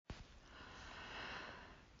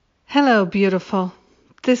Hello, beautiful.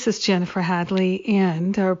 This is Jennifer Hadley,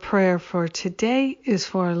 and our prayer for today is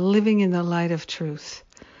for living in the light of truth.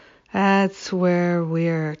 That's where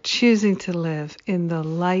we're choosing to live, in the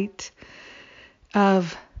light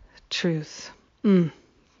of truth.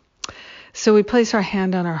 So we place our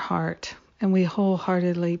hand on our heart, and we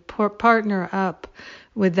wholeheartedly partner up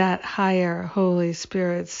with that higher Holy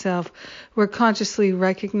Spirit self. We're consciously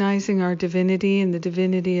recognizing our divinity and the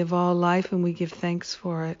divinity of all life, and we give thanks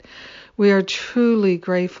for it. We are truly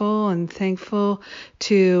grateful and thankful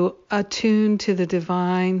to attune to the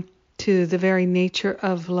divine, to the very nature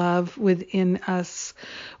of love within us.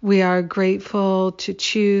 We are grateful to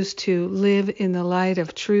choose to live in the light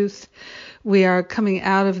of truth. We are coming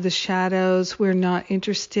out of the shadows. We're not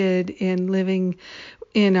interested in living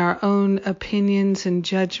in our own opinions and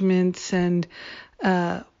judgments and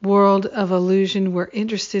world of illusion. We're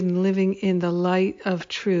interested in living in the light of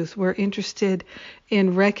truth. We're interested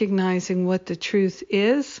in recognizing what the truth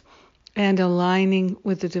is and aligning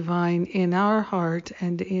with the divine in our heart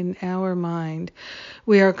and in our mind.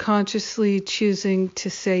 We are consciously choosing to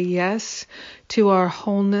say yes to our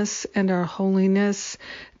wholeness and our holiness,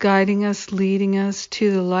 guiding us, leading us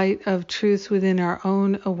to the light of truth within our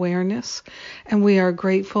own awareness. And we are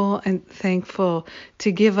grateful and thankful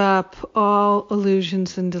to give up all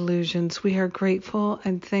illusions and delusions. We are grateful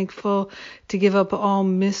and thankful to give up all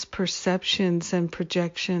misperceptions and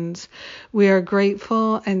projections. We are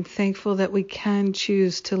grateful and thankful that we can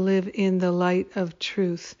choose to live in the light of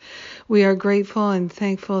truth. We are grateful and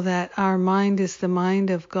thankful that our mind is the mind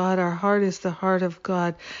of God, our heart is the heart of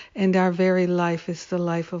God, and our very life is the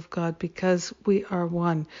life of God, because we are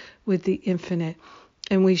one with the infinite.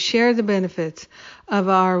 And we share the benefits of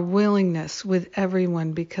our willingness with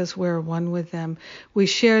everyone because we're one with them. We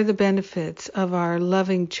share the benefits of our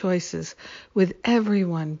loving choices with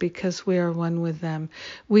everyone because we are one with them.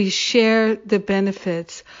 We share the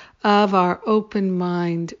benefits of our open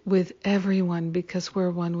mind with everyone because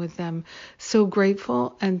we're one with them. So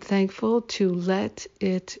grateful and thankful to let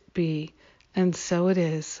it be. And so it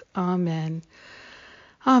is. Amen.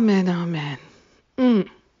 Amen. Amen.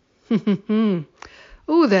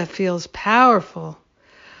 Ooh, that feels powerful.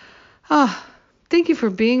 Thank you for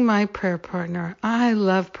being my prayer partner. I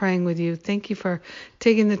love praying with you. Thank you for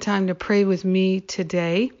taking the time to pray with me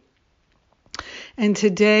today. And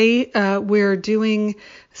today we're doing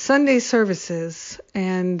Sunday services,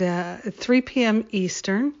 and at 3 p.m.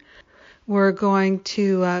 Eastern, we're going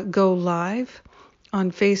to go live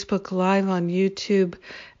on Facebook, live on YouTube,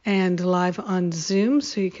 and live on Zoom,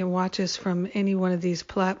 so you can watch us from any one of these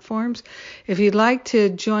platforms. If you'd like to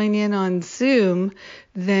join in on Zoom,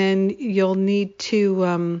 then you'll need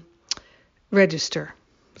to register.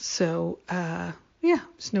 So,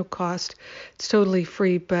 it's no cost. It's totally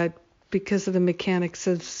free, but because of the mechanics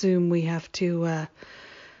of Zoom, we have to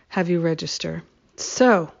have you register.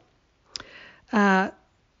 So,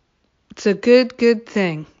 it's a good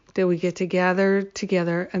thing that we get to gather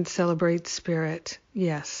together and celebrate Spirit.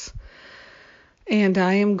 Yes. And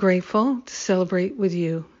I am grateful to celebrate with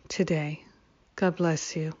you today. God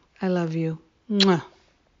bless you. I love you. Mwah.